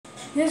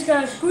Yes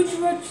guys, good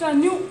to watch a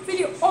new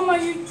video on my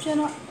YouTube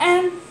channel.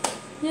 And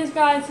yes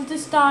guys, at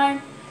this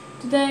time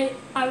today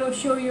I will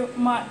show you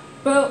my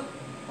build,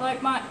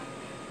 like my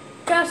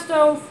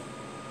kastov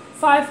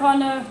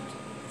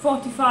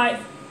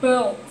 545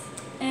 build.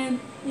 And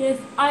yes,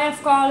 I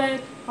have called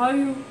it, how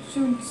you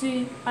soon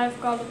see, I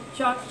have called it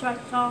chuck.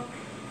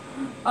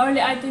 Only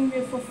I think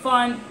it for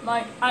fun,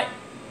 like I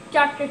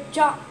chuck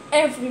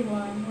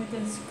everyone with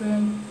this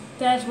gun.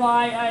 That's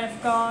why I have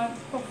gone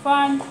for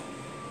fun.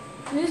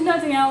 There's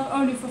nothing else,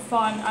 only for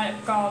fun. I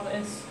have called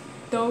this.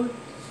 Don't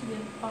see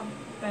it a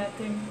bad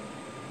thing.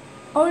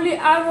 Only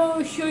I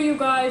will show you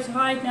guys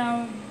right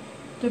now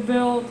the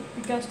build,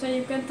 because then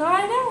you can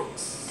try it out.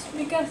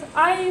 Because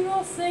I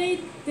will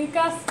say the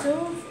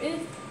kastov is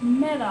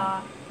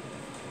meta.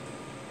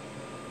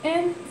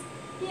 And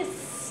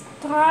yes,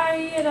 try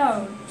it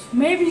out.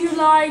 Maybe you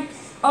like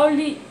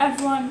only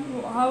everyone,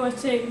 how I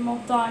say more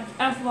times,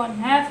 everyone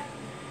have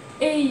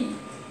a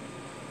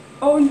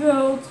own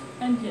build,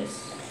 and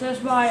yes,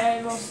 that's why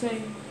I will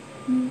say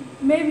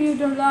maybe you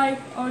don't like,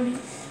 only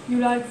you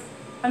like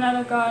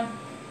another gun.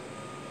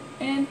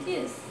 And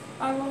yes,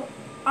 I will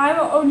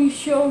only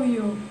show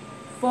you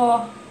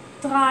for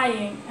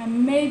trying,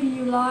 and maybe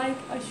you like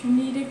as you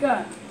need a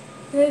gun.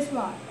 That's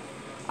why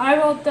I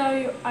will tell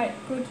you, I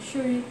could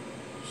show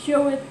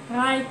it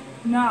right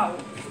now.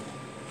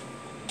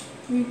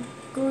 We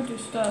go to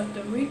start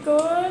the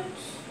record.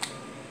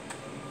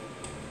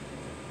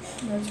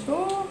 Let's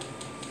go.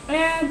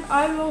 And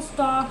I will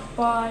start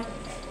by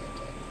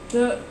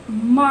the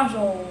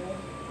muzzle.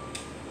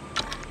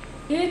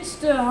 It's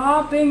the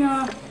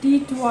Harbinger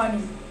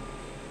D20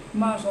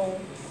 muzzle.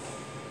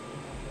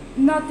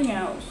 Nothing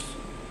else.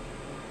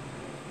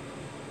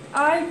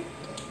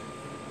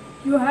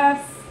 You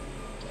have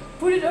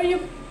put it on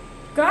your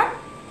gun?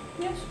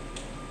 Yes.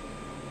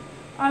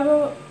 I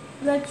will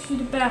let you see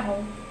the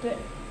barrel. The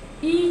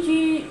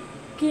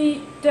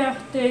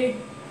EG-30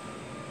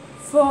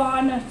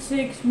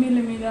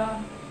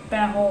 406mm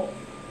barrel.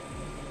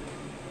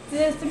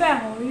 This is the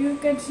barrel. You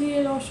can see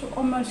it also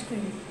on my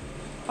screen.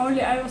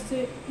 Only I will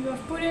say you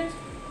have put it.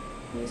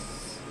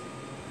 Yes.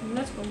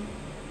 Let's go.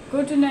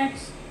 Go to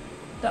next.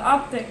 The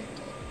optic.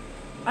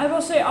 I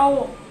will say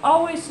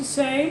always the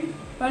same,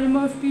 but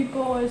most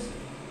people is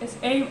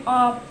aim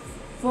up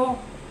for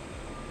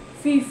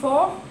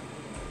V4.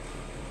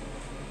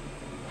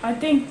 I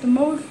think the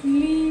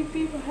mostly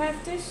people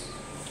have this.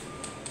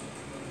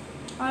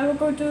 I will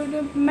go to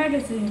the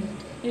magazine.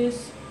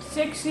 Is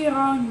 60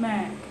 round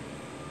mag.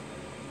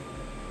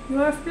 You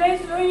have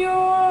placed it on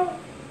your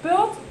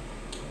build?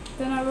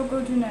 Then I will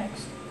go to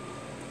next.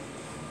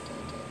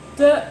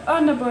 The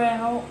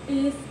underbarrel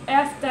is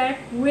F-Tech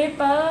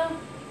Whipper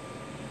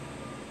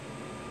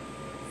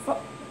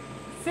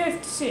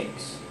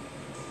 56.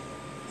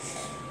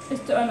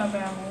 It's the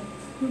underbarrel.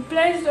 You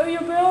place it on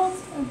your build,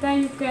 and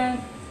then you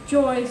can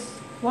choose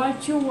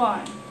what you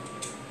want.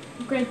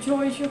 You can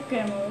choose your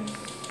cameras.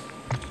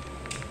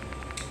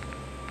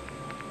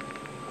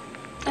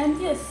 And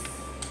yes,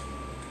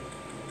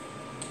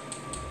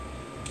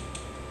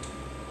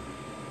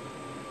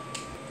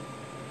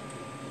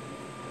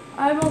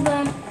 I will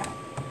then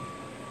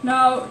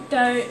now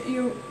tell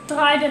you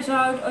try this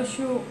out as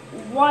you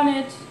want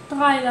it,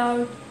 try it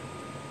out,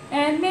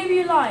 and maybe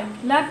you like.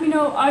 Let me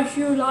know if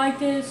you like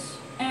this,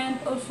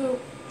 and also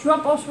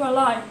drop also a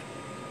like,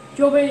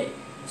 drop a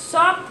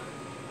sub,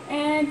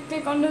 and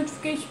click on the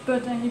notification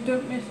button, you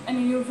don't miss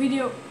any new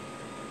video.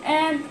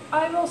 And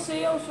I will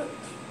say also,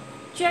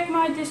 check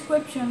my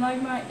description, like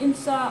my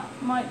Insta,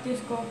 my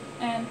Discord,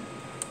 and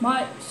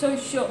my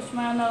socials,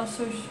 my other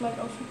socials, like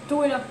also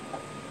Twitter.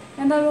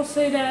 And I will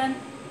say then,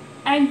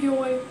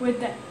 enjoy with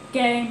the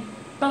gameplay.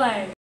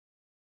 I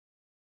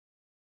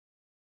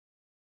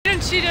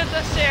didn't see that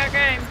as their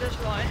game, that's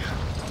why.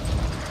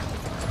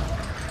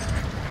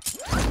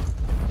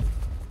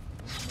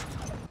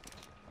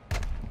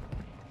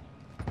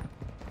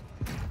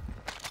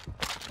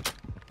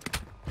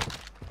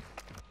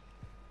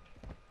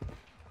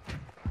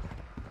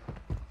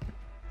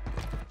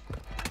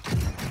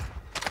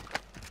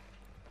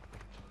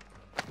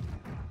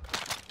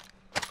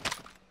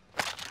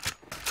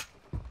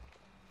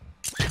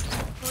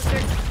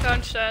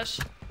 Downstairs.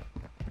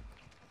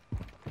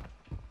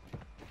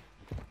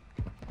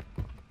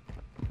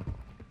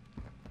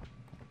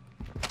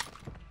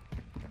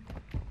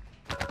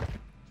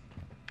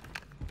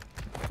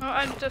 Oh,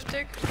 I don't have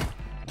tick.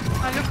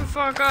 I'm looking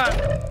for a gun.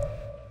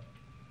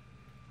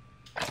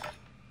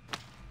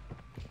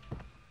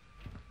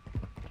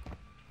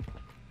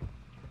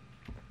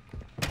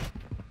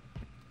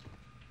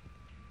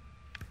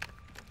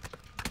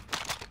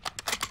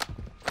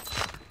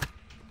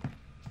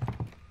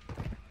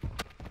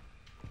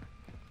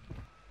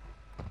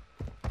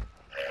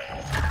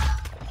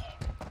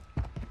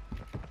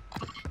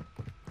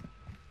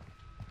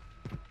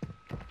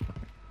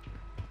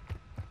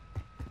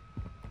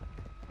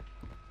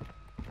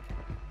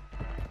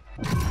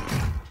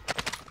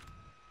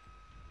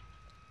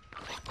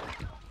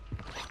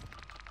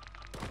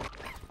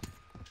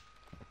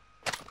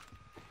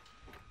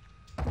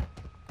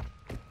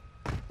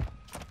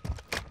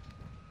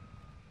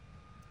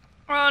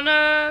 On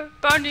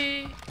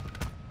bounty.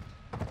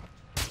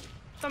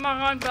 Somewhere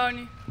around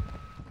bounty.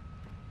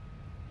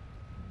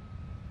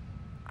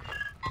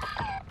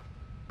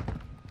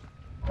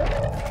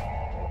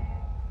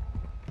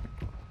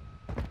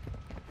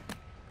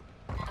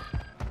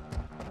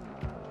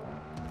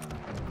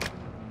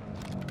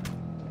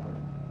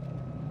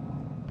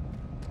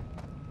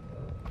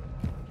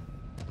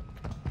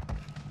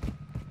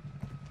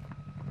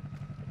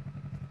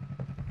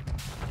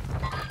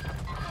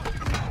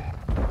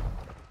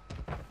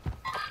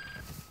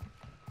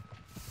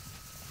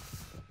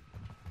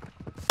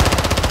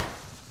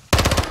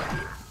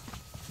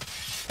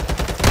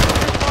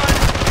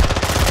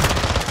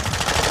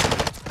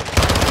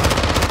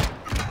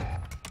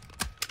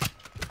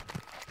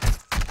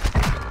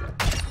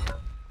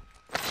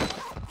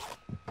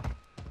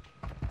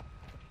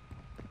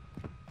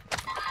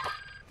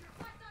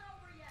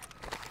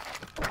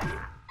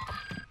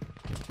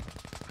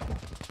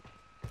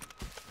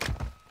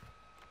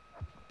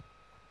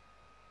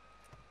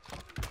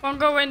 One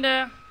go in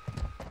there.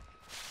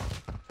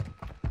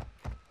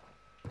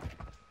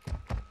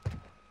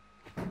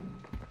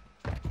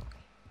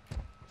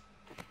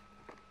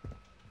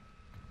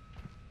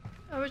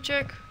 I will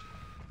check.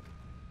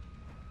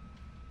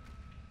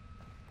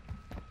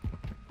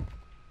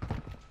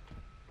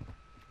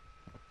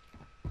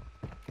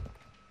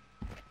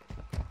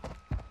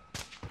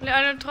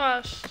 I don't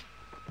trust.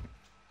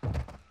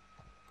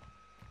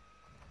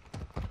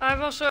 I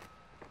was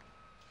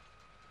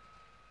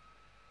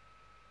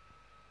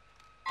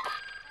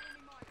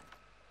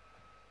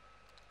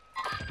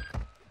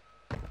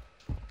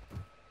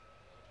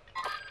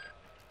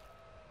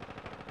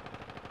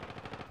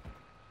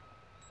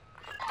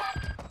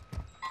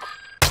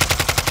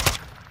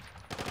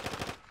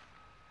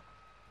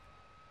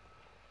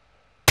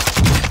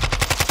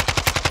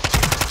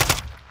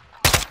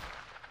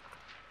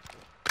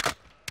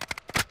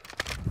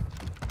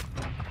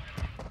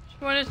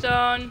one is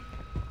down.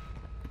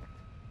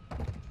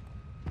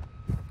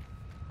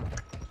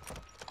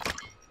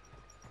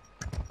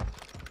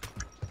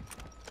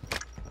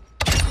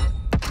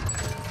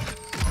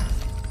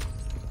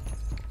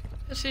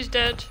 Yes, he's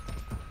dead.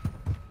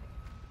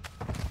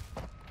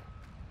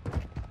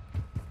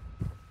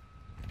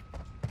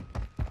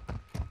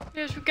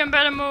 Yes, we can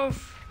better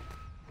move.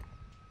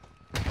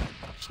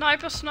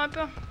 Sniper,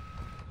 sniper.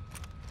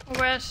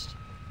 West.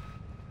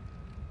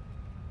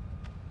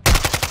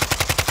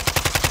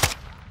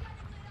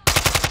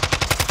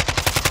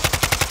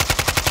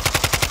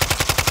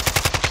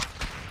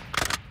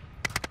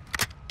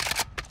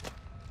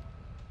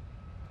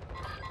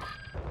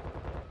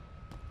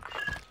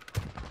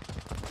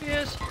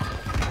 Yes.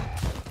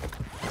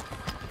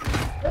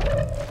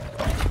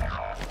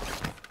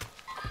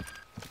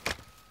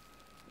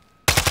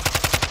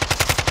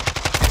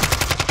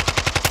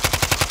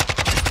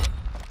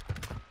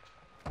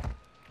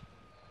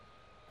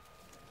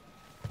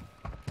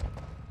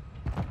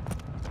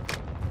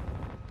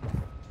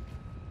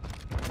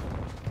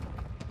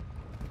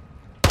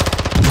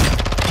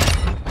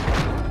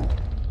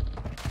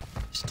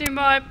 Steam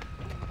wipe.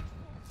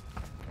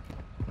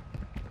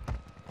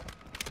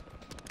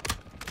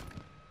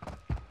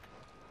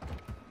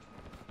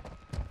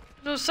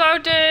 So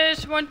south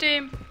is one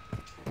team.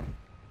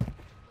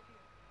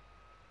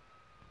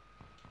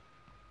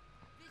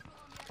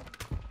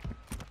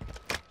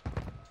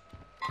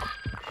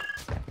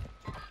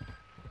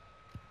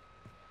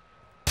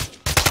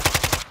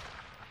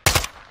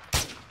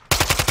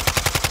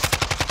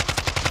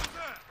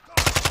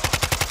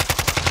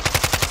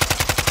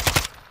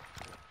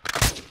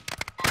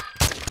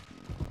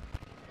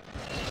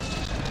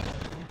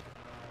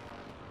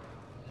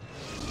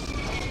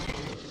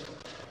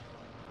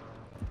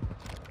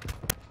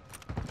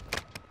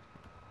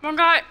 One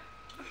guy.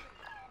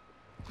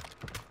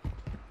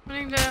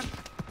 Running there.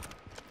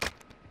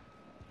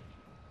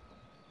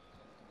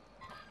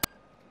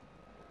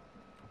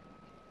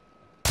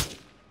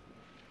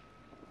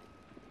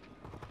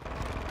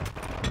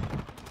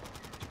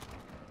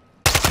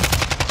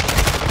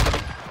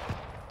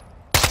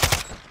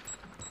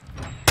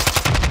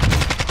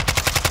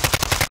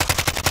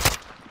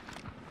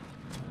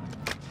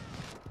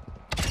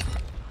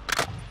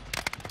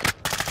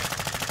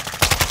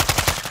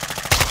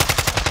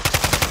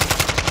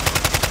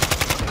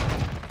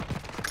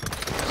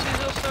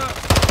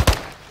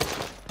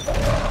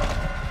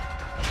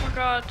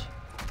 God.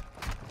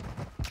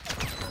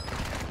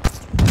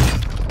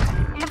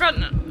 Oh my god.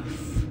 No.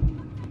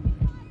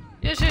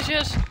 Yes, yes,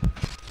 yes.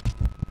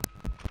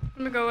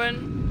 Let me go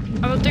in.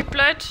 I will take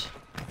plates.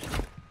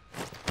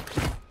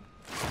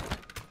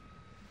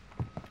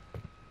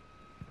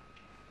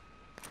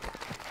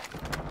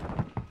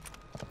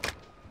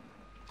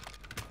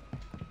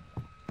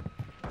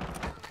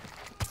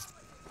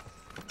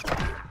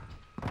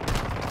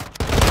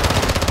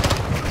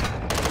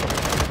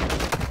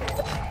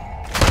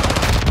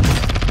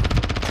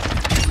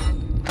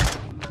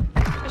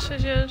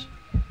 Yes.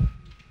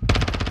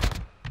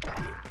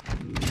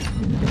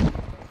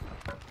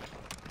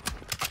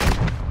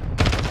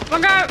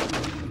 One go!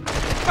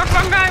 Fuck,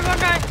 one guy, one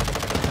guy.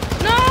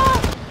 No!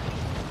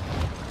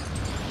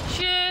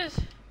 Shit.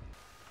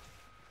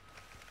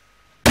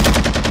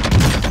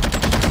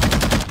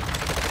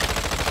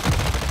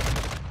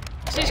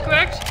 She's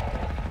cracked.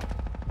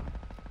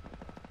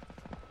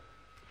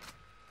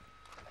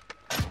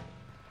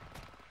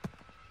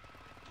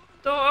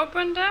 Door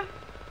open there.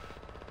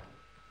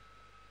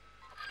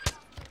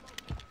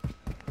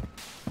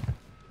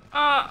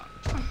 Oh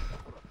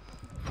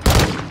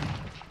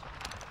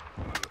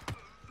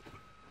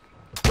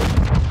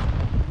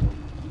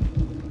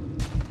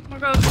my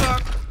god,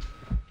 fuck.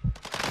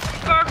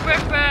 Fuck,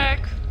 backpack.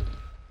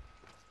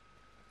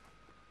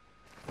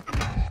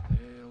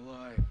 Stay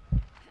alive.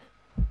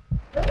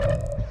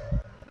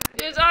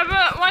 Yes,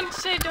 I want to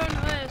say don't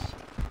rest.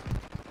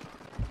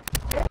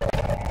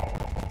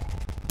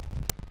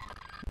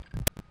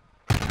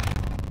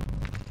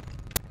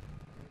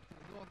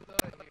 Don't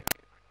die here.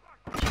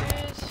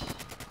 Cheers.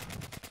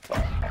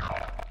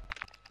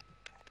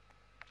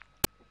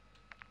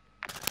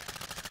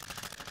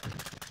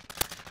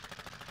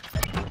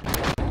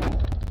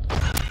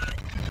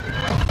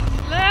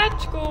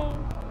 Let's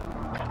go.